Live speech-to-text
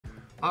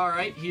All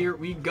right, here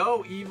we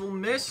go. Evil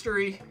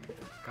Mystery.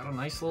 Got a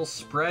nice little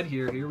spread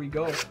here. Here we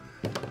go.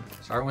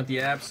 Starting with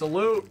the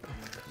Absolute.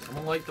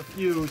 Someone light the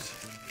fuse.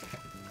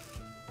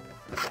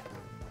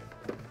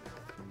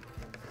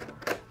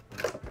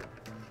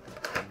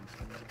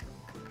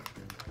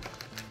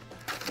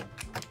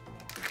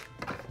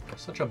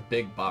 Such a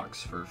big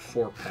box for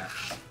 4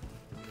 packs.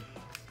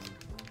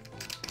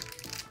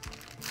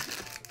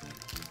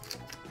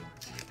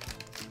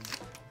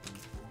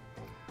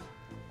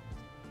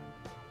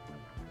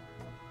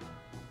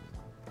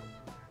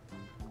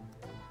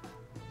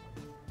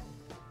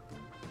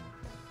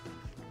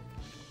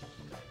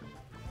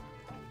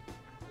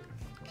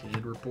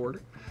 Kid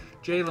Reporter.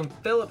 Jalen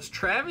Phillips,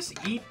 Travis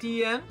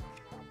Etienne,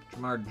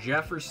 Jamar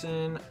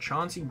Jefferson,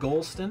 Chauncey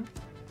Golston,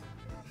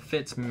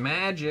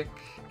 Fitzmagic,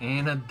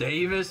 and a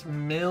Davis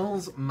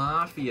Mills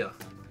Mafia.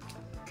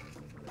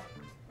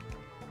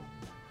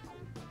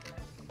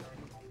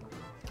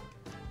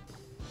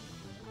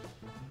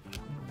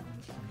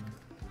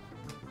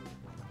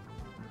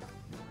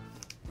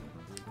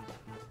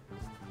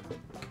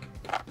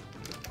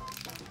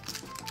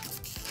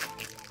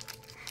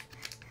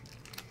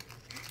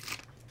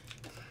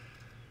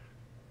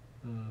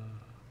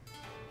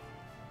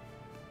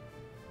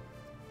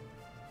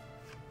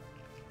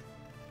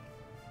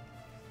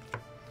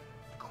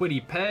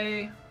 Kwity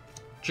Paye,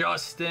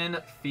 Justin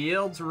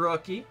Fields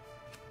rookie,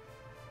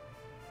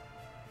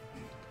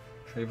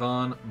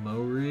 Trayvon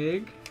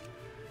Moehrig,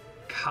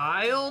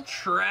 Kyle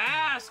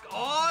Trask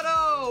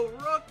auto,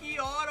 rookie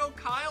auto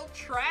Kyle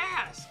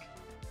Trask.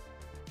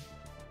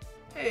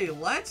 Hey,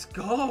 let's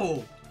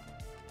go.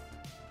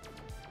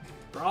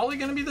 Probably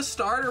gonna be the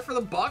starter for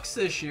the Bucks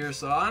this year,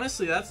 so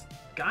honestly that's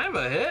kind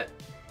of a hit.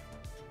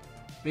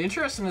 Be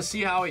interesting to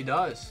see how he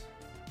does,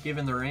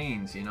 given the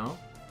reins, you know?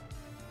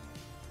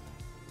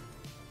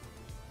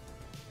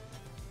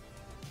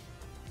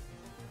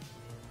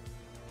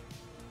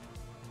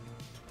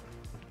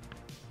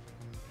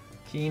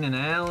 Keenan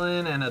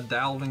Allen and a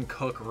Dalvin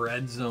Cook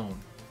red zone.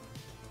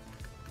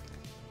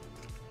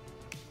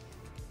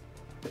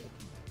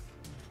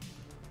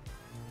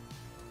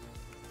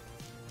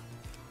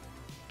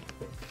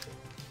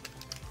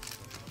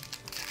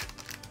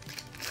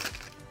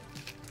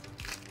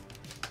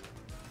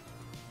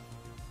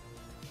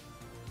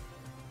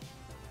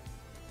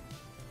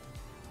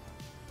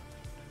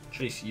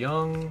 Chase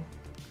Young,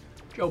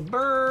 Joe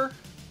Burr,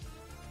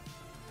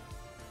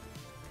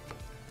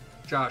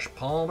 Josh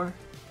Palmer,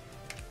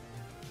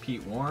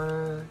 Pete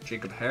Warner,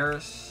 Jacob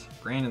Harris,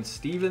 Brandon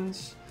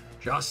Stevens,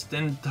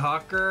 Justin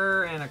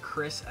Tucker, and a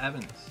Chris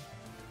Evans.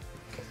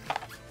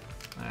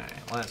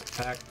 Alright, last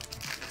pack.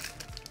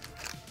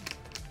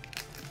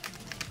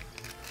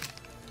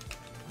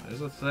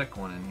 There's a thick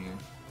one in here.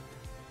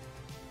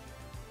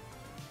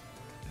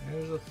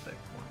 There's a thick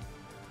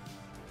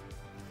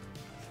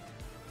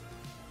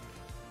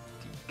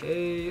one.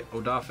 DK,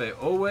 Odafe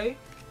Owe,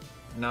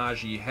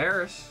 Najee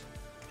Harris,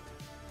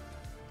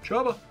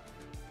 Chuba,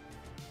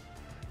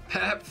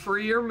 Pat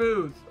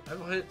Freiermuth.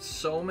 I've hit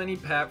so many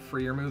Pat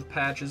Freiermuth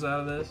patches out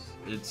of this.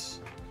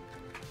 It's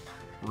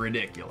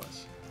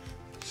ridiculous.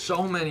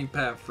 So many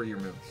Pat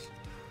Freiermuths.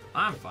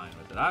 I'm fine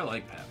with it. I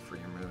like Pat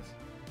Freiermuth.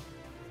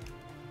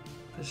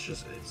 It's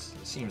just, it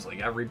seems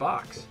like every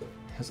box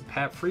has a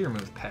Pat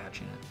Freiermuth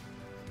patch in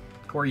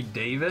it. Corey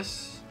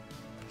Davis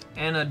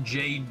and a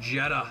Jay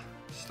Jetta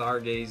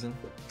stargazing.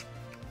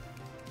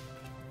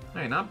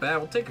 Hey, not bad.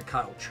 We'll take a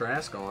Kyle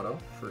Trask auto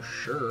for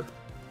sure.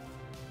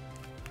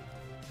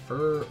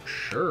 For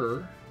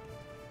sure.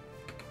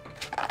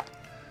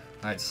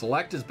 Alright,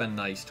 Select has been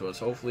nice to us.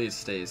 Hopefully it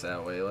stays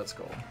that way. Let's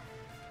go.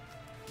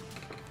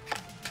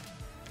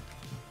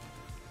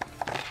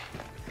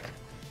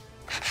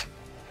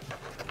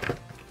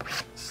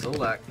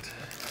 Select.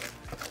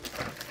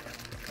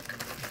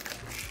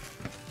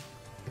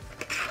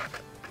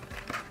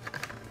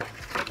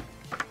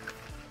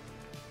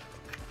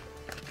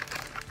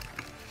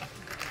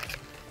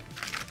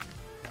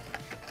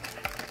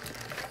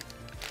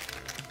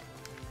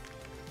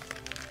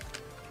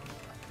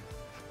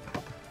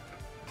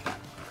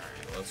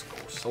 Let's go.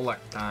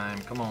 Select time.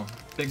 Come on.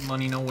 Big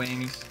money, no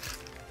whammies.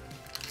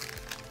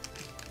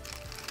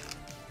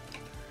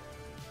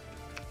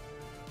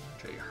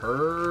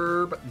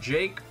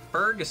 Jake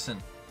Ferguson.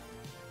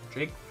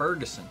 Jake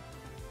Ferguson.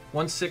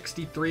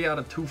 163 out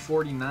of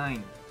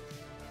 249.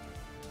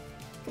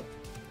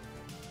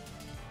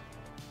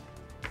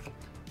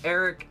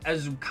 Eric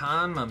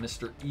Ezukanma,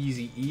 Mr.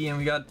 Easy E. And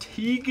we got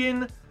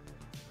Tegan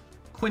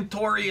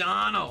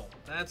Quintoriano.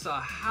 That's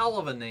a hell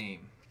of a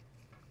name.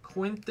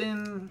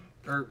 Tegan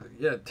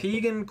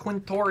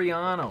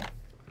Quintoriano.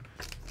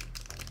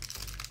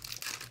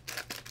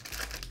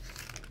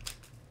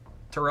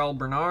 Terrell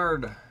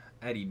Bernard,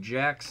 Eddie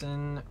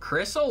Jackson,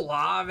 Chris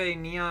Olave,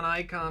 Neon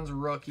Icons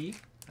rookie.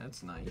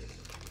 That's nice.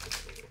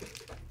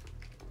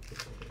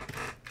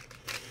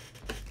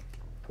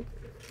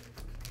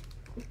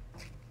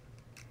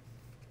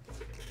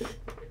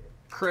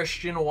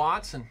 Christian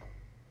Watson,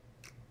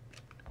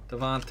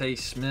 Devontae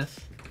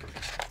Smith,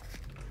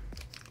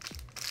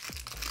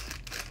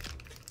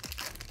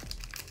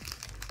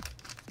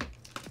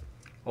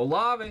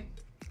 Olave.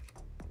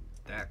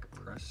 Dak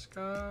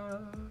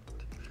Prescott.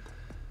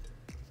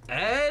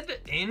 Ed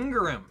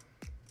Ingram.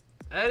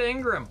 Ed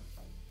Ingram.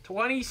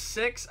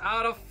 26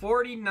 out of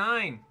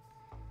 49.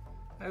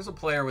 There's a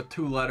player with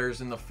 2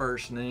 letters in the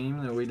first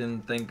name that we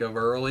didn't think of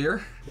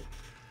earlier.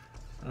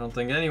 I don't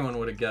think anyone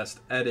would have guessed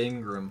Ed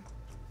Ingram.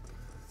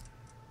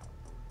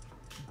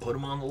 Put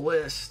him on the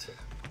list.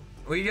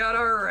 We got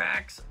our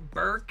Rex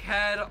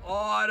Burkhead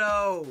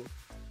auto.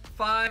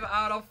 5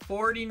 out of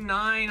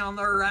 49 on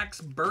the Rex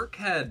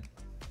Burkhead.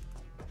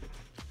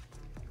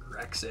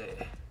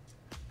 Rexy.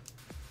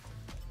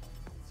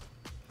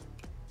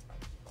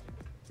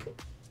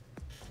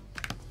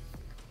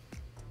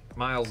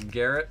 Myles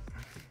Garrett.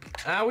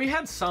 We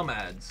had some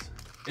ads.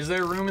 Is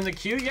there room in the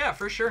queue? Yeah,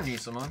 for sure,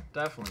 Nisamon.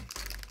 Definitely.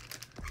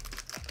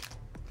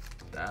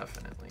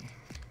 Definitely.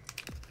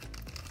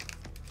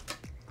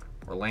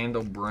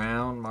 Orlando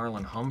Brown,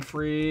 Marlon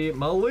Humphrey,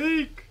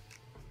 Malik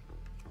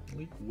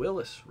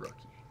Willis, rookie.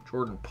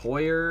 Jordan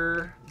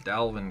Poyer,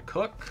 Dalvin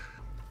Cook.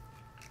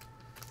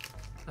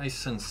 Nice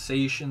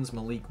sensations,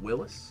 Malik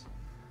Willis.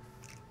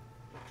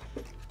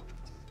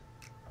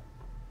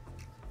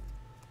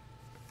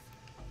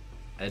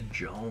 Ed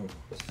Jones.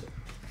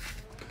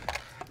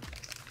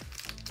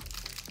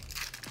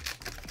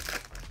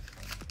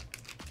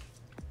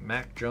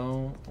 Mac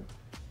Jones.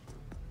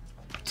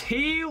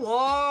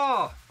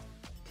 T-Law.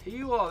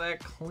 T-Law,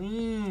 that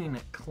clean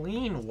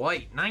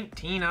white.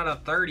 19 out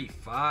of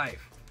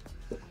 35.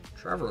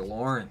 Trevor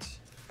Lawrence.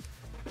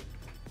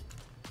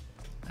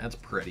 That's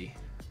pretty.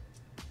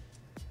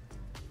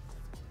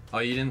 Oh,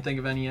 you didn't think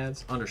of any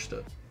ads?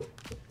 Understood.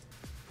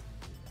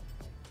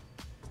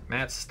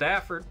 Matt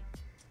Stafford.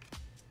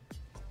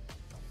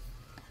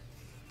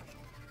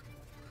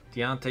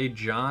 Deontay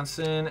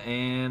Johnson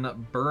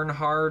and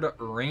Bernhard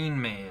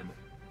Rainman.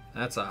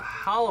 That's a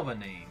hell of a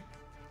name.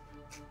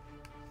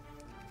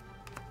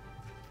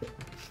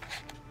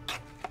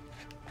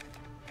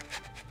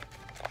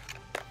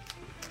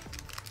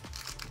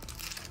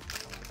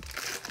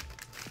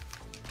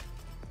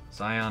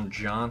 Zion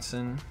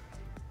Johnson.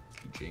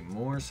 DJ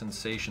Moore.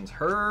 Sensations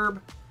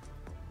Herb.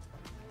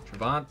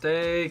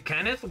 Javonte.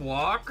 Kenneth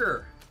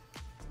Walker.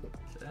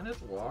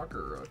 Kenneth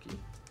Walker rookie.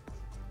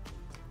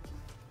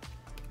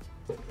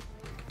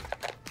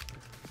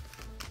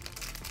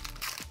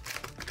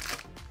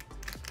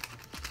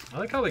 I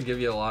like how they give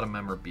you a lot of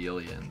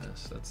memorabilia in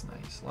this. That's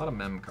nice. A lot of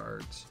mem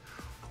cards.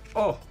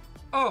 Oh,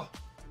 oh,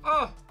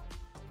 oh,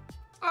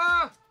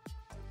 ah!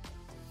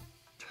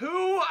 2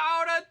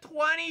 out of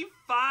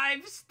 25,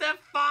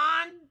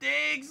 Stephon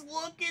Diggs.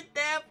 Look at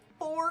that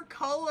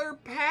 4-color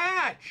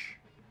patch.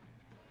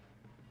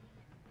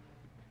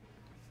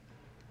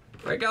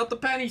 Break out the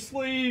penny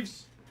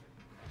sleeves.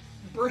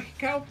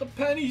 Break out the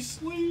penny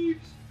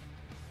sleeves.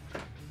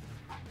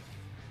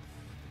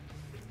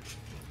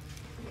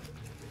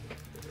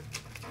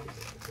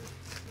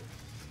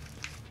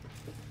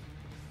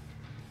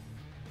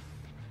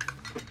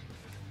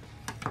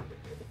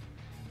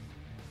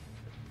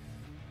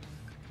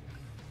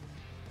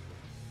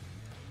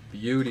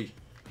 Beauty.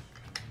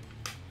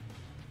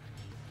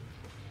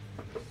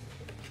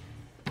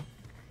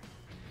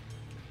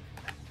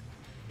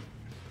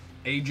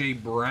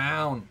 AJ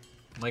Brown,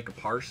 Micah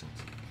Parsons.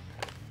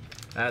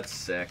 That's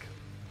sick.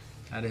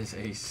 That is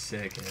a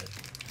sick hit.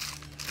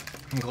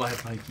 I'm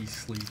glad Mikey's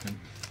sleeping.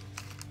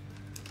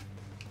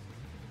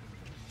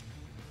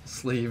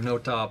 Sleeve, no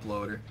top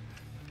loader.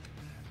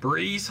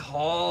 Breece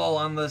Hall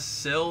on the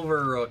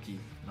silver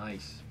rookie.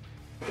 Nice.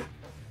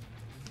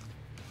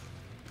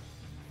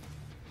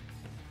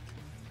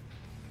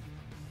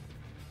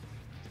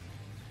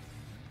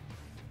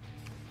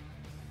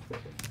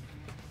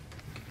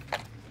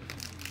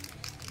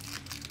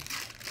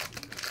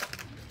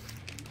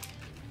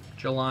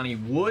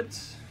 Jelani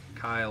Woods,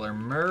 Kyler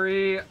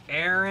Murray,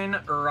 Aaron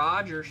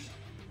Rodgers.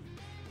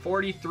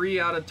 43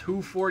 out of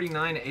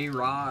 249,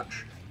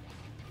 A-Raj.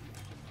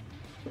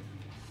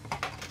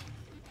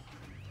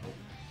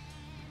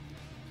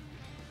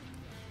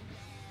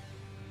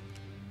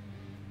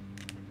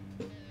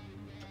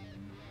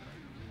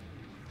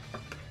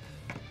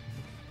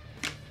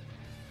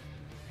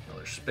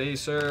 Another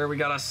spacer. We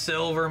got a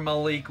silver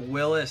Malik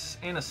Willis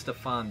and a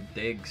Stephon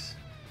Diggs.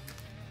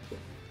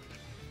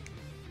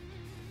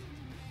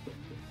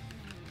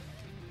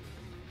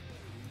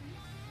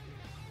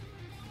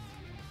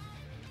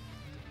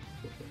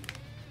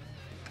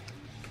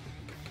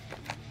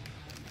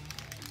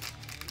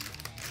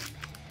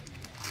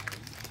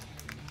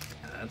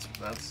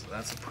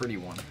 That's a pretty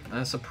one.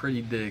 That's a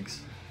pretty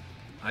Diggs.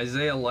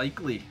 Isaiah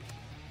Likely,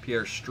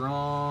 Pierre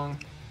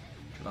Strong,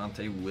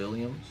 Javonte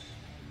Williams.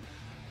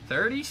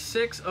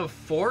 36 of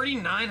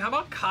 49. How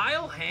about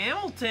Kyle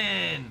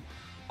Hamilton?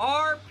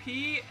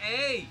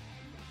 RPA.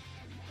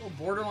 Little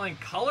borderline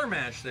color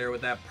match there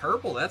with that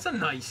purple. That's a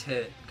nice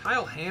hit.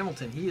 Kyle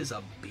Hamilton, he is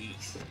a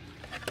beast.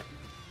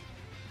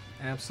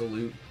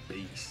 Absolute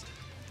beast.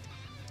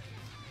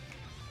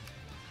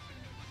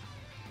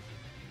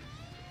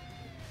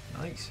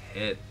 Nice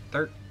hit.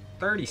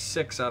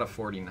 36 out of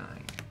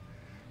 49.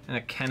 and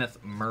a Kenneth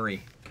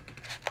Murray.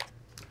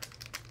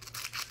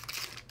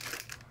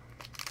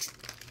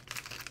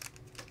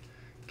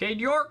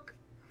 Cade York.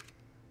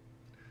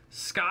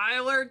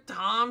 Skylar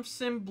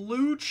Thompson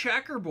blue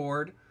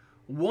checkerboard.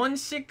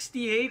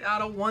 168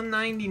 out of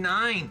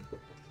 199.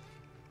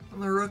 On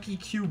the rookie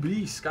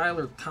QB,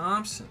 Skylar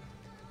Thompson.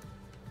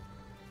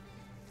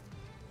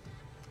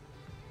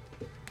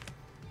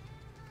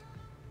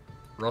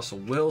 Russell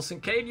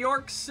Wilson, Cade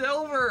York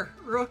silver,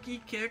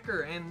 rookie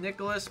kicker, and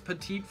Nicholas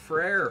Petit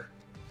Frere.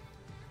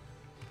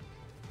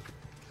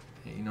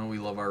 Hey, you know we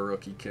love our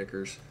rookie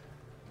kickers.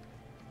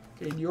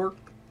 Cade York.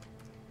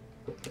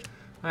 All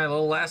right,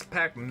 little last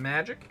pack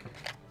magic.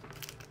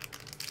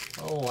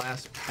 Little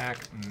last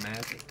pack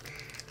magic.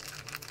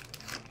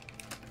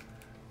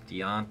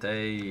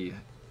 Deontay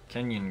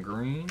Kenyon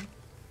Green.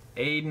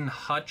 Aiden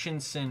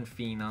Hutchinson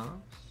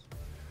phenoms.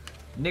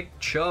 Nick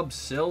Chubb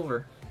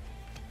silver.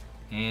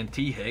 And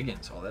T.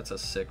 Higgins. Oh, that's a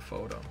sick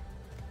photo.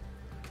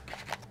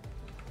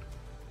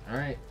 All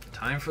right,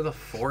 time for the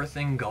 4th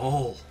and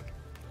goal.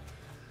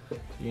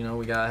 You know,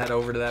 we gotta head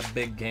over to that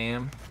big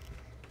cam.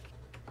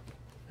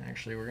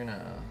 Actually, we're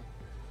gonna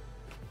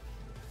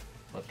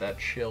let that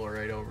chill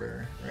right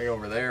over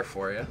there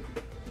for you.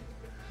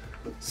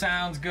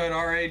 Sounds good,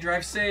 RA.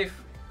 Drive safe.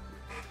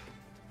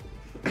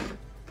 All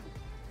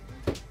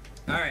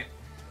right,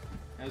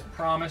 as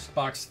promised,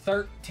 box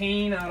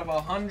 13 out of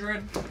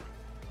 100.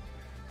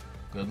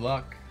 Good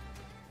luck.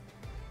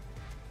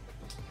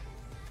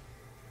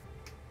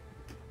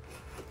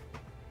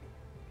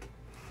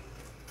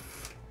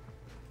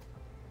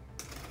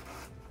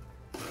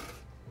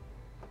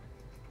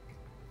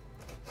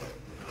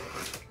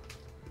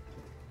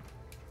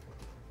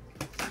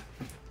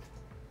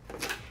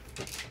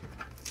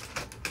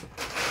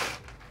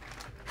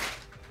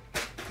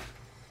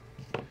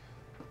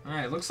 All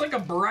right, looks like a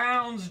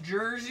Browns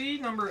jersey,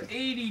 number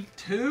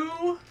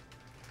 82.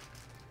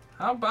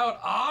 How about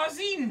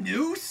Ozzie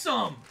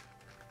Newsome?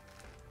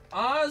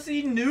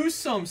 Ozzie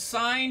Newsome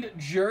signed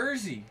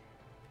jersey.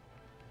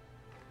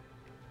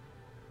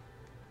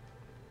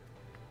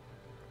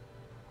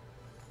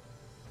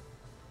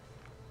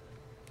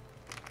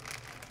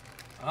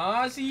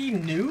 Ozzie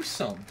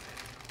Newsome.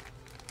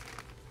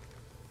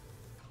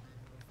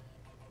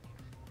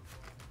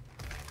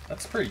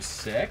 That's pretty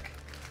sick.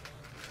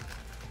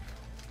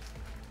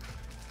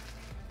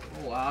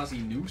 Oh, Ozzie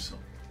Newsome.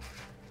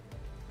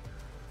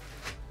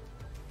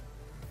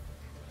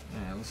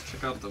 Yeah, let's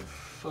check out the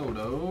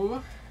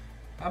photo.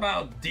 How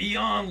about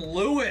Dion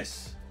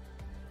Lewis?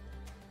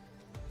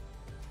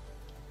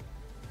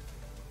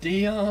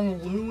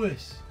 Dion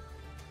Lewis.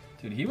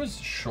 Dude, he was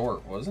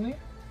short, wasn't he? I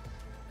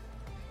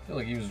feel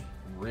like he was a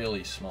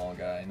really small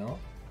guy, no?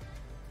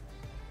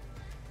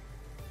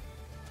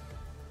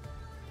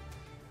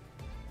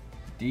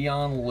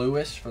 Dion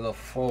Lewis for the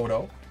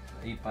photo.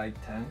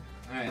 8x10.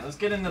 Alright, let's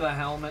get into the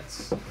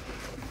helmets.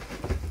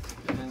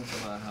 Get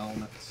into the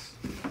helmets.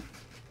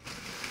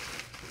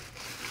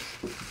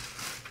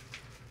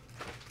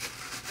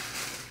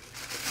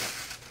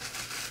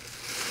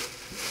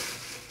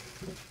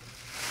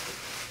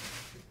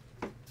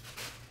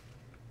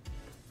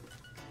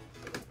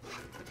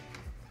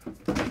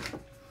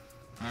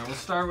 Alright, we'll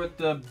start with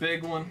the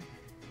big one.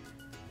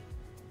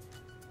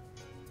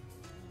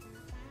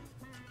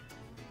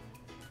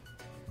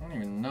 I don't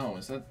even know.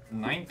 Is that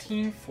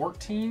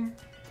 1914?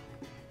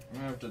 I'm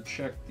gonna have to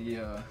check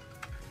the,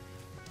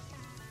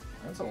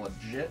 that's a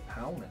legit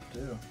helmet,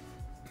 too.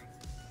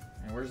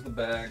 And where's the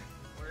bag?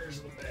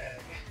 Where's the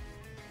bag?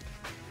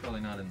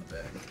 Probably not in the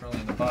bag. It's probably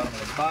in the bottom of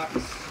the box.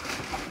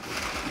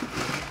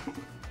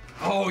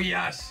 Oh,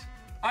 yes!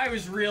 I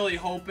was really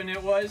hoping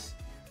it was.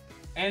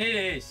 And it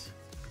is.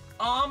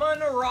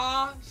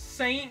 Amon-Ra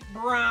St.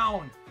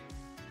 Brown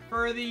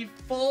for the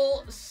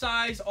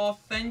full-size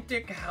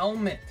authentic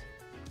helmet.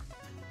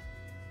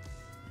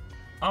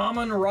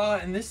 Amon-Ra,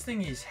 and this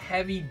thing is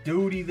heavy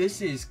duty.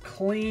 This is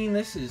clean.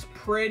 This is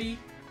pretty.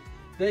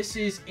 This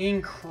is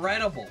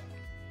incredible.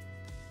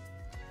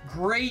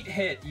 Great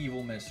hit,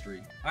 Evil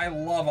Mystery. I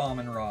love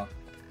Amon-Ra.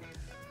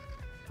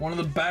 One of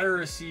the better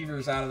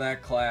receivers out of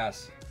that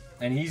class.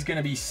 And he's going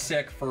to be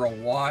sick for a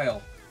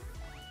while.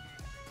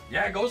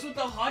 Yeah, it goes with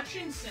the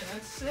Hutchinson.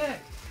 That's sick.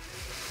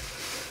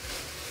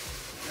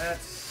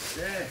 That's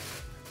sick.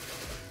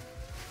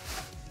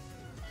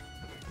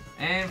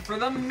 And for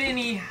the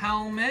mini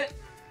helmet,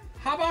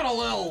 how about a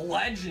little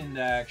legend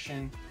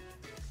action?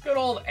 Good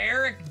old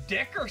Eric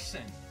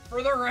Dickerson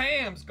for the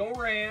Rams. Go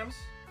Rams.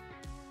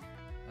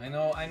 I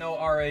know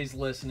RA's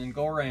listening.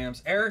 Go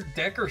Rams. Eric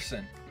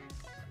Dickerson.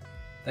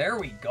 There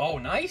we go.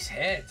 Nice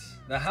hits.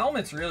 The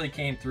helmets really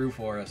came through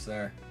for us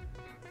there.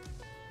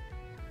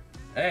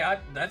 Hey,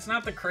 that's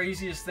not the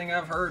craziest thing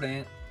I've heard,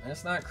 Ant.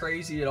 That's not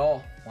crazy at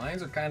all.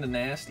 Lines are kind of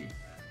nasty.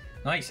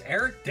 Nice.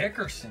 Eric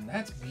Dickerson.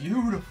 That's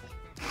beautiful.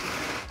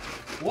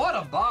 What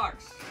a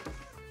box.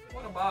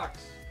 What a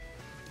box.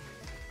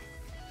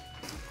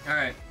 All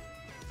right.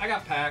 I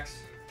got packs.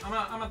 I'm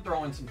gonna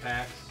throw in some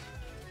packs.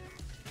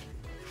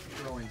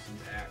 Throw in some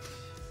packs.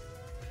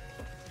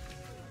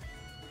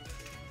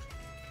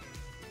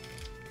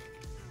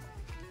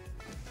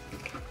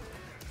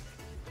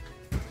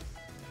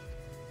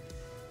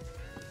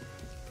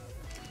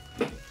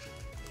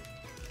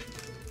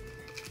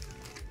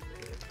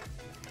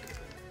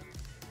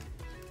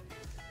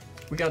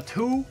 We got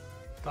 2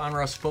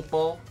 Donruss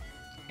Football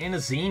and a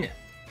Zenith.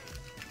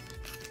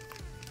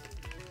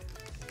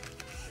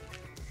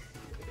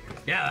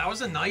 Yeah, that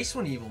was a nice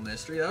one, Evil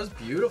Mystery. That was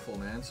beautiful,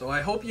 man. So I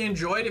hope you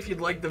enjoyed. If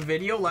you'd like the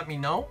video, let me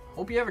know.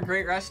 Hope you have a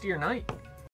great rest of your night.